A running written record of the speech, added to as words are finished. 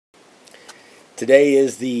Today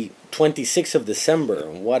is the 26th of December.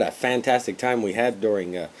 What a fantastic time we had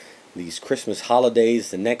during these Christmas holidays.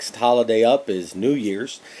 The next holiday up is New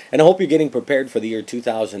Year's, and I hope you're getting prepared for the year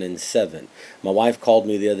 2007. My wife called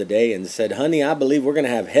me the other day and said, "Honey, I believe we're going to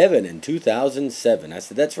have heaven in 2007." I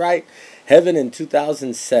said, "That's right, heaven in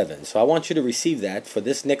 2007." So I want you to receive that for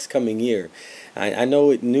this next coming year. I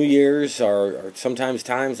know New Year's are sometimes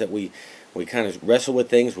times that we kind of wrestle with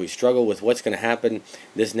things. We struggle with what's going to happen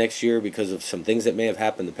this next year because of some things that may have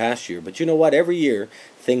happened the past year. But you know what? Every year,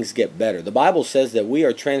 things get better. The Bible says that we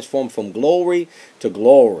are transformed from glory to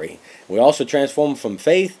glory. We're also transformed from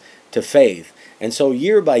faith to faith. And so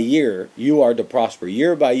year by year, you are to prosper.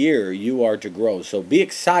 Year by year, you are to grow. So be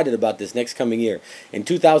excited about this next coming year. In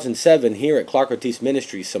 2007, here at Clark Ortiz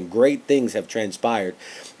Ministries, some great things have transpired.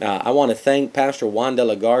 I want to thank Pastor Juan de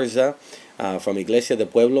la Garza from Iglesia de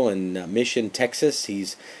Pueblo in Mission, Texas. He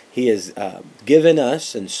has given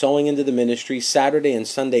us and sowing into the ministry Saturday and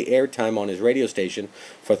Sunday airtime on his radio station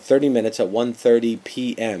for 30 minutes at 1:30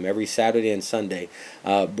 p.m. every Saturday and Sunday.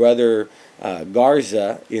 Brother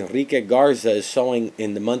Garza, Enrique Garza, is sowing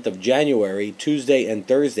in the month of January, Tuesday and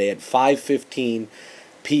Thursday at 5:15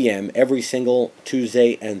 p.m. every single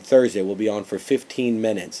Tuesday and Thursday. We'll be on for 15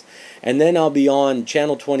 minutes. And then I'll be on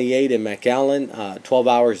Channel 28 in McAllen, 12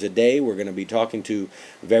 hours a day. We're going to be talking to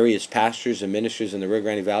various pastors and ministers in the Rio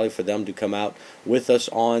Grande Valley for them to come out with us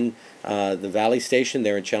on the Valley Station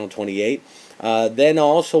there in Channel 28. Then I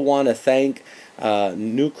also want to thank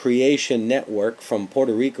New Creation Network from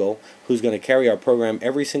Puerto Rico, who's going to carry our program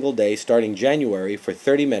every single day starting January for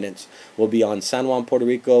 30 minutes. We'll be on San Juan, Puerto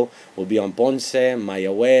Rico. We'll be on Ponce,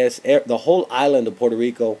 Mayagüez, the whole island of Puerto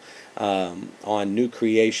Rico on New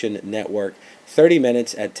Creation Network. 30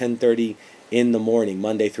 minutes at 10:30 in the morning,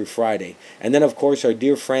 Monday through Friday. And then, of course, our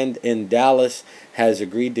dear friend in Dallas has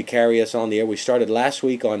agreed to carry us on the air. We started last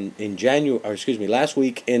week last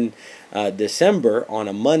week in December on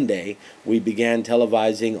a Monday. We began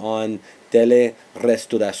televising on Tele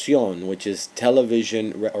Restauración, which is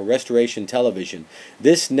television or restoration television.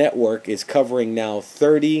 This network is covering now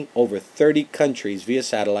over 30 countries via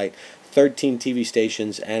satellite, 13 TV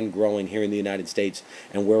stations, and growing here in the United States.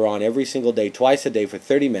 And we're on every single day, twice a day for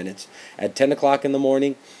 30 minutes at 10 o'clock in the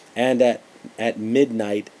morning and at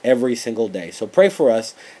midnight every single day. So pray for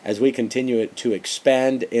us as we continue to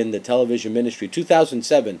expand in the television ministry.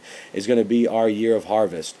 2007 is going to be our year of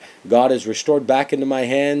harvest. God has restored back into my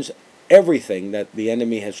hands everything that the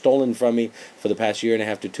enemy has stolen from me for the past year and a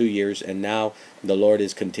half to 2 years, and now the Lord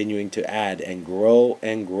is continuing to add and grow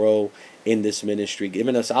in this ministry,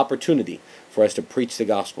 giving us opportunity for us to preach the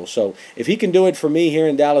gospel. So if he can do it for me here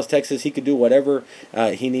in Dallas, Texas, he could do whatever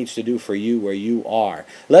he needs to do for you where you are.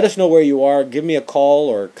 Let us know where you are. Give me a call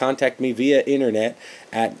or contact me via internet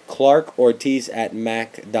at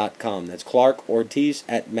clarkortiz@mac.com. That's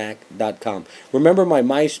clarkortiz@mac.com. Remember my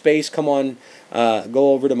MySpace. Come on,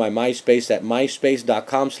 go over to my MySpace at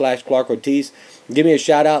myspace.com/clarkortiz. Give me a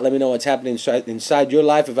shout out. Let me know what's happening inside your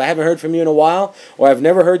life. If I haven't heard from you in a while, or I've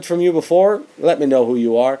never heard from you before, let me know who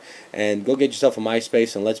you are. And go get yourself a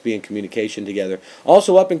MySpace and let's be in communication together.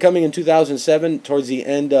 Also up and coming in 2007, towards the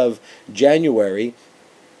end of January,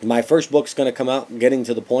 my first book's going to come out, Getting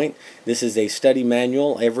to the Point. This is a study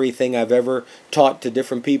manual. Everything I've ever taught to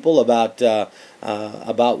different people about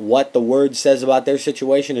what the Word says about their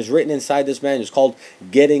situation is written inside this manual. It's called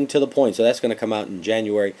Getting to the Point. So that's going to come out in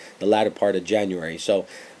January, the latter part of January. So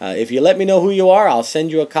if you let me know who you are, I'll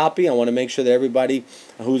send you a copy. I want to make sure that everybody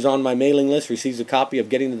who's on my mailing list receives a copy of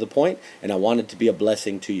Getting to the Point, and I want it to be a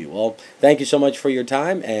blessing to you. Well, thank you so much for your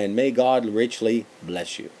time, and may God richly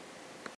bless you.